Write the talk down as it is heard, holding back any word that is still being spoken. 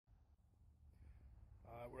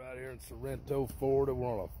here in Sorrento, Florida. We're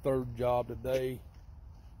on a third job today.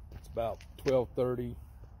 It's about 12:30,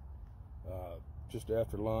 just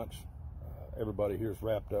after lunch. Everybody here's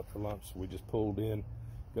wrapped up for lunch, so we just pulled in.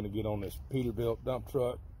 Gonna get on this Peterbilt dump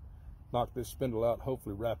truck, knock this spindle out,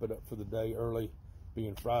 hopefully wrap it up for the day early.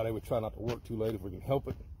 Being Friday, we try not to work too late if we can help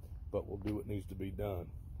it, but we'll do what needs to be done.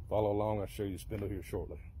 Follow along, I'll show you the spindle here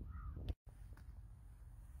shortly.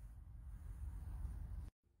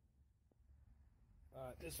 All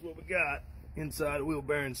right, this is what we got. Inside the wheel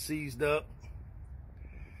bearing seized up.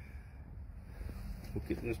 We'll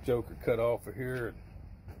get this joker cut off of here and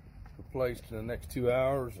replaced in the next 2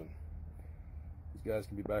 hours, and these guys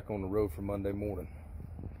can be back on the road for Monday morning.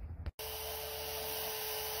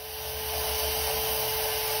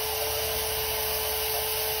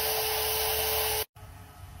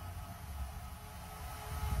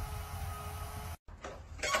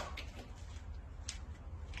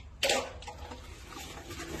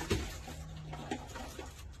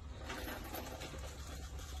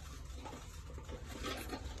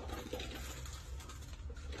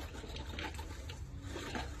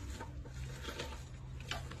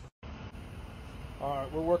 All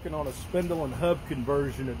right, we're working on a spindle and hub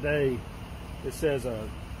conversion today. It says a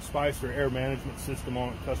Spicer air management system on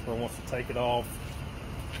it. Customer wants to take it off,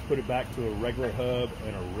 put it back to a regular hub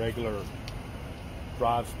and a regular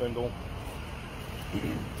drive spindle.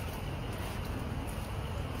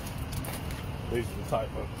 These are the type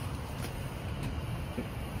of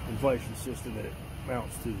inflation system that it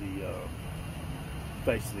mounts to the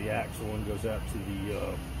face of the axle and goes out to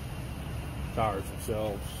the tires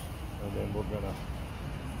themselves. And then we're gonna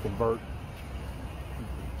convert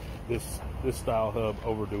this style hub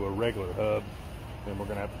over to a regular hub, and we're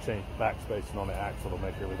gonna have to change the back spacing on the axle to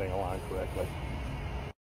make everything align correctly.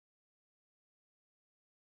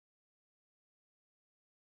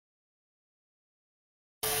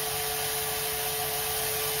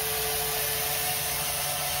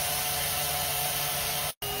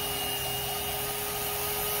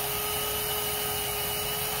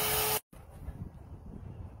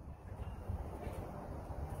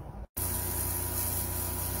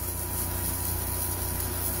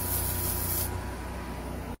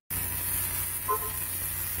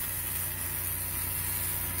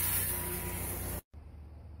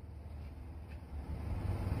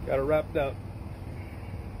 Got it wrapped up.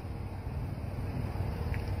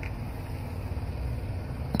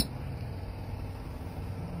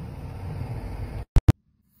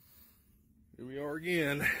 Here we are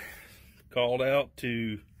again. Called out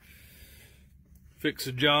to fix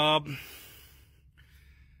a job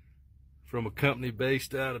from a company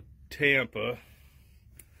based out of Tampa.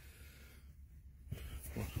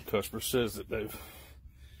 The customer says that they've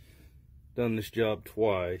done this job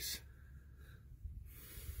twice.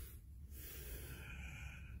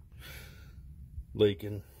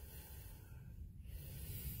 Leaking.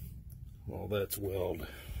 Well, that's weld.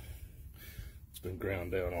 It's been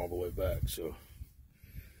ground down all the way back, so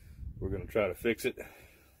we're going to try to fix it.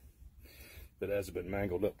 If it hasn't been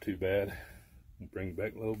mangled up too bad, we'll bring it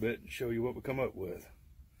back a little bit and show you what we come up with.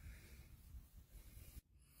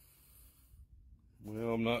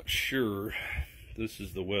 Well, I'm not sure. This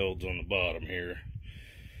is the welds on the bottom here.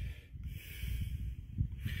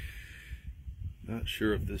 Not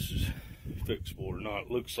sure if this is fixable or not.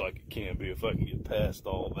 It looks like it can be if I can get past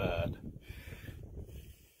all that.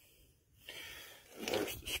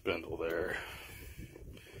 There's the spindle there.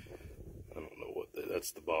 I don't know what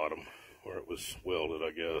that's the bottom where it was welded,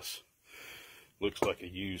 I guess. Looks like a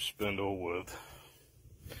used spindle with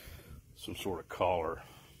some sort of collar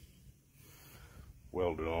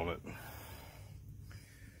welded on it.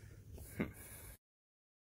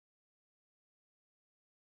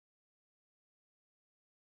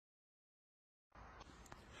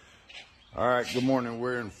 All right, good morning.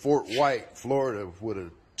 We're in Fort White, Florida with a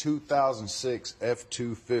 2006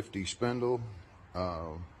 F250 spindle.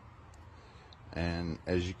 And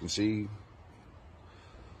as you can see,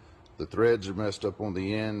 the threads are messed up on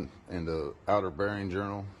the end and the outer bearing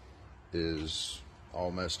journal is all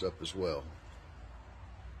messed up as well.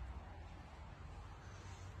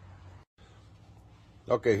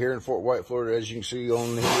 Okay, here in Fort White, Florida, as you can see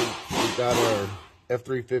on here, we've got our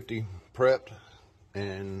F350 prepped.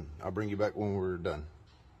 And I'll bring you back when we're done.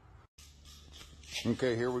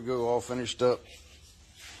 Okay, here we go, all finished up.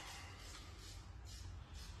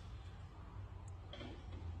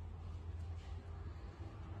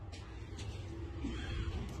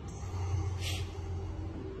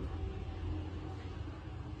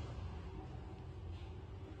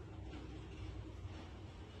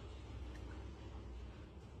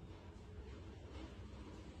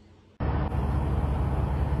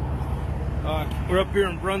 We're up here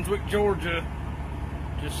in Brunswick, Georgia,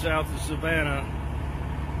 just south of Savannah.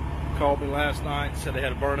 Called me last night, said they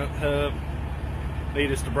had a burn-up hub.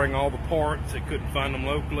 Need us to bring all the parts. They couldn't find them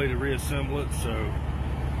locally to reassemble it, so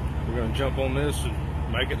we're gonna jump on this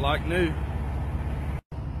and make it like new.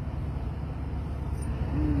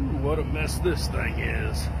 Ooh, what a mess this thing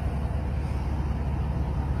is.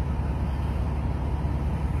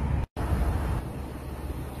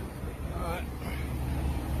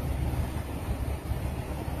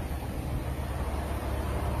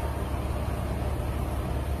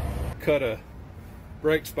 Cut a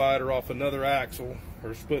brake spider off another axle,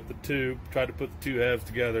 or split the tube, tried to put the two halves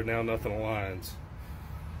together, now nothing aligns.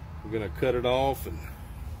 We're gonna cut it off and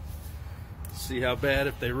see how bad,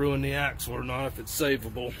 if they ruin the axle or not, if it's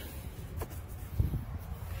savable.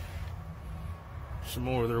 Some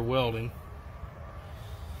more of their welding.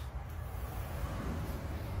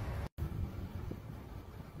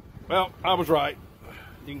 Well, I was right.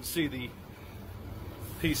 You can see the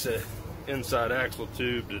piece of inside axle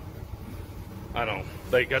tube that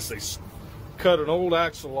I guess they cut an old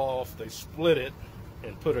axle off, they split it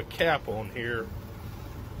and put a cap on here,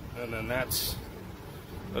 and then that's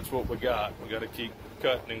what we got. We got to keep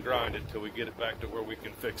cutting and grinding until we get it back to where we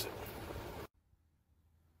can fix it.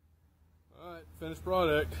 All right, finished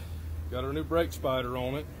product. Got our new brake spider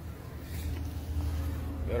on it.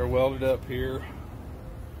 Got her welded up here.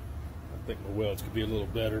 I think my welds could be a little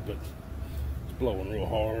better, but it's blowing real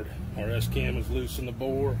hard. Our S-cam is loose in the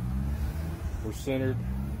bore. We're centered.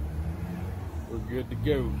 We're good to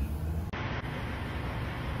go.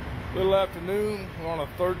 Little afternoon. We're on a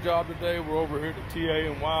third job today. We're over here at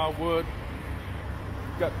TA in Wildwood.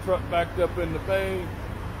 Got the truck backed up in the bay.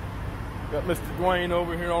 Got Mr. Dwayne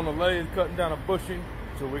over here on the lathe cutting down a bushing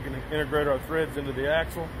so we can integrate our threads into the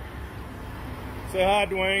axle. Say hi,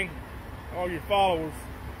 Dwayne. All your followers.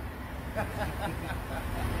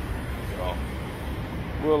 So,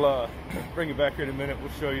 we'll bring you back here in a minute.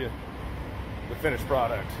 We'll show you the finished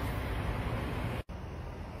product.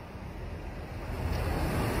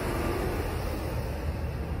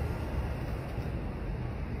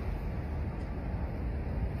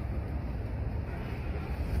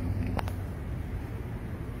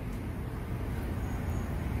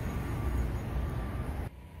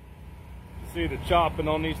 See the chopping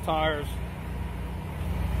on these tires?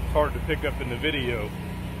 It's hard to pick up in the video,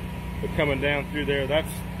 but coming down through there,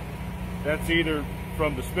 that's either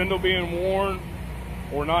from the spindle being worn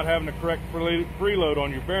or not having the correct preload on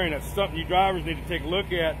your bearing. That's something you drivers need to take a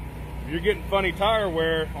look at. If you're getting funny tire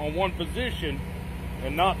wear on one position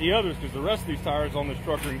and not the others, because the rest of these tires on this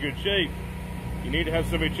truck are in good shape, you need to have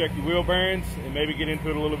somebody check your wheel bearings and maybe get into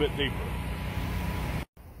it a little bit deeper.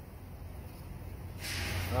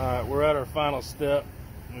 All right, we're at our final step.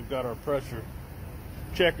 We've got our pressure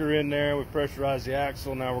checker in there. We pressurized the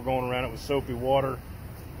axle. Now we're going around it with soapy water.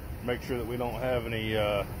 Make sure that we don't have any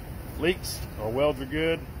leaks. Our welds are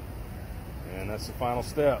good. And that's the final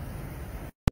step.